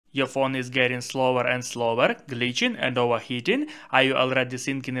Your phone is getting slower and slower, glitching and overheating. Are you already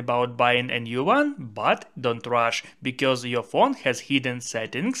thinking about buying a new one? But don't rush, because your phone has hidden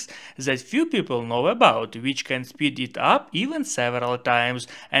settings that few people know about, which can speed it up even several times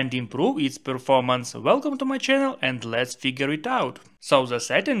and improve its performance. Welcome to my channel and let's figure it out. So the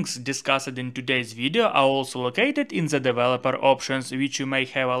settings discussed in today's video are also located in the developer options, which you may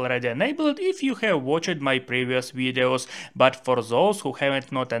have already enabled if you have watched my previous videos, but for those who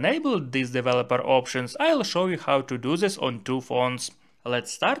haven't not enabled these developer options, I'll show you how to do this on two phones.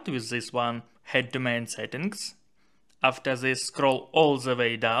 Let's start with this one. Head to main settings. After this, scroll all the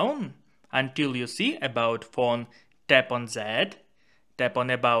way down until you see about phone. Tap on that, tap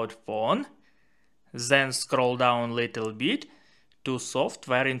on about phone, then scroll down a little bit to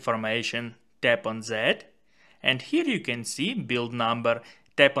software information. Tap on that, and here you can see build number.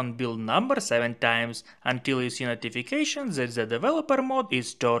 Tap on build number 7 times until you see notification that the developer mode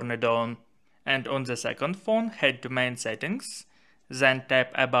is turned on. And on the second phone, head to main settings, then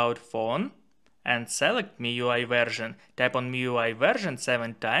tap about phone and select MIUI version. Tap on MIUI version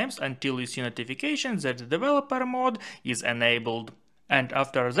 7 times until you see notification that the developer mode is enabled. And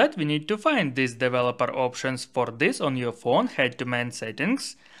after that we need to find these developer options. For this on your phone, head to main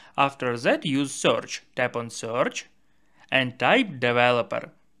settings. After that use search. Tap on search and type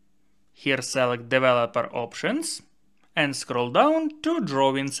developer. Here select developer options and scroll down to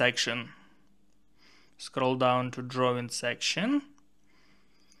drawing section. Scroll down to drawing section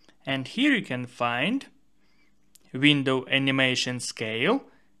and here you can find window animation scale,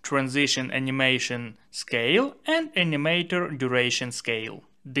 transition animation scale and animator duration scale.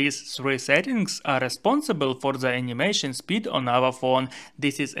 These three settings are responsible for the animation speed on our phone.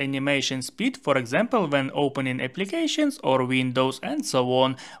 This is animation speed, for example, when opening applications or windows and so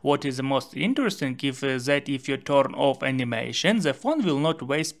on. What is most interesting is that if you turn off animation, the phone will not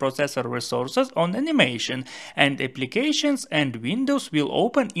waste processor resources on animation, and applications and windows will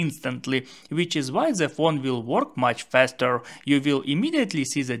open instantly, which is why the phone will work much faster. You will immediately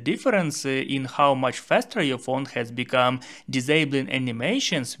see the difference in how much faster your phone has become. Disabling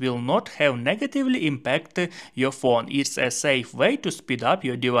animation will not have negatively impact your phone. It's a safe way to speed up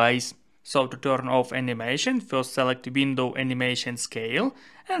your device. So to turn off animation, first select window animation scale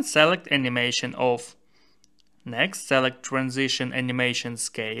and select animation off. Next select transition animation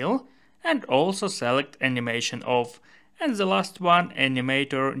scale and also select animation off. And the last one,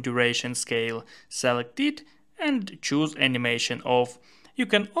 animator duration scale. Select it and choose animation off. You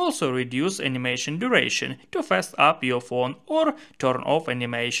can also reduce animation duration to fast up your phone or turn off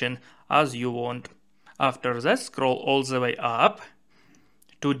animation as you want. After that, scroll all the way up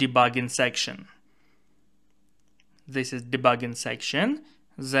to debugging section. This is debugging section.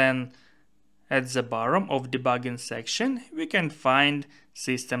 Then at the bottom of debugging section, we can find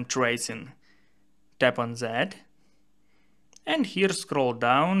system tracing. Tap on that. And here scroll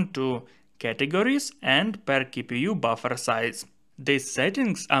down to categories and per CPU buffer size. These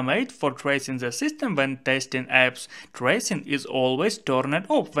settings are made for tracing the system when testing apps. Tracing is always turned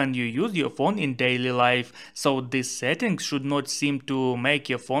off when you use your phone in daily life, so these settings should not seem to make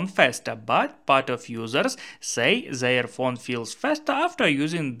your phone faster, but part of users say their phone feels faster after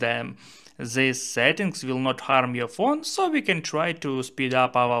using them. These settings will not harm your phone, so we can try to speed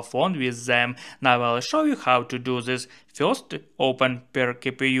up our phone with them. Now I'll show you how to do this. First, open per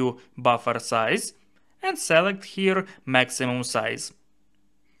CPU buffer size and select here maximum size.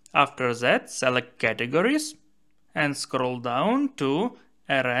 After that, select categories and scroll down to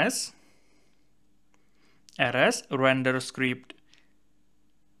RS render script.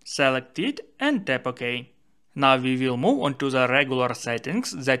 Select it and tap OK. Now we will move on to the regular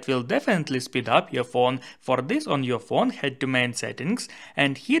settings that will definitely speed up your phone. For this on your phone, head to main settings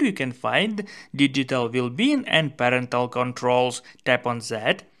and here you can find digital well-being and parental controls. Tap on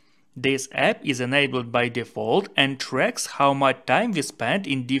that. This app is enabled by default and tracks how much time we spend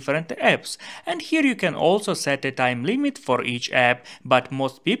in different apps. And here you can also set a time limit for each app, but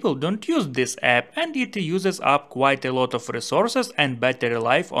most people don't use this app and it uses up quite a lot of resources and battery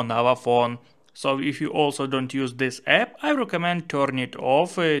life on our phone. So if you also don't use this app, I recommend turn it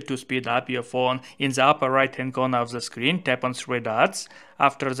off to speed up your phone. In the upper right hand corner of the screen, tap on 3 dots.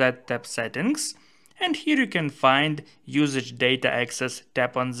 After that, tap settings. And here you can find usage data access.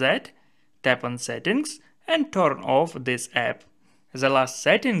 Tap on that, tap on settings and turn off this app. The last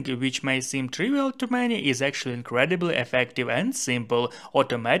setting, which may seem trivial to many, is actually incredibly effective and simple: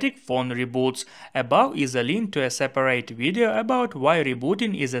 automatic phone reboots. Above is a link to a separate video about why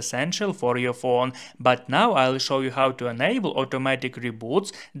rebooting is essential for your phone. But now I'll show you how to enable automatic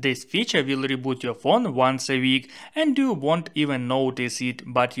reboots. This feature will reboot your phone once a week, and you won't even notice it,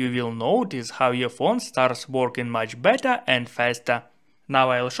 but you will notice how your phone starts working much better and faster. Now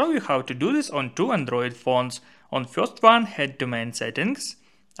I'll show you how to do this on two Android phones. On first one, head to main settings.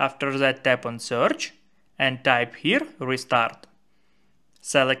 After that, tap on search and type here restart.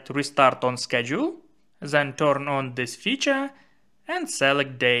 Select restart on schedule, then turn on this feature and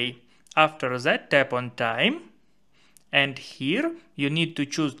select day. After that, tap on time. And here you need to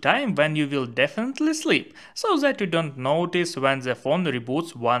choose time when you will definitely sleep, so that you don't notice when the phone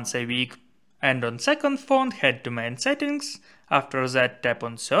reboots once a week. And on second phone, head to main settings. After that, tap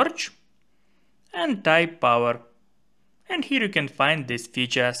on search and type power. And here you can find this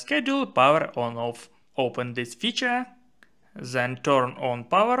feature, schedule power on off. Open this feature, then turn on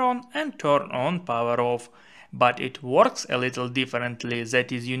power on and turn on power off. But it works a little differently.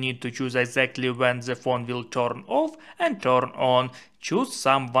 That is, you need to choose exactly when the phone will turn off and turn on. Choose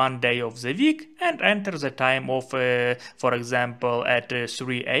some one day of the week and enter the time of, for example, at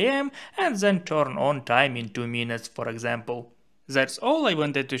 3 a.m. and then turn on time in 2 minutes, for example. That's all I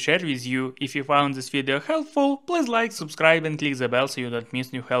wanted to share with you. If you found this video helpful, please like, subscribe and click the bell so you don't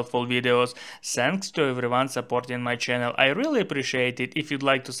miss new helpful videos. Thanks to everyone supporting my channel, I really appreciate it. If you'd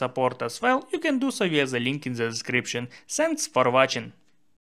like to support as well, you can do so via the link in the description. Thanks for watching.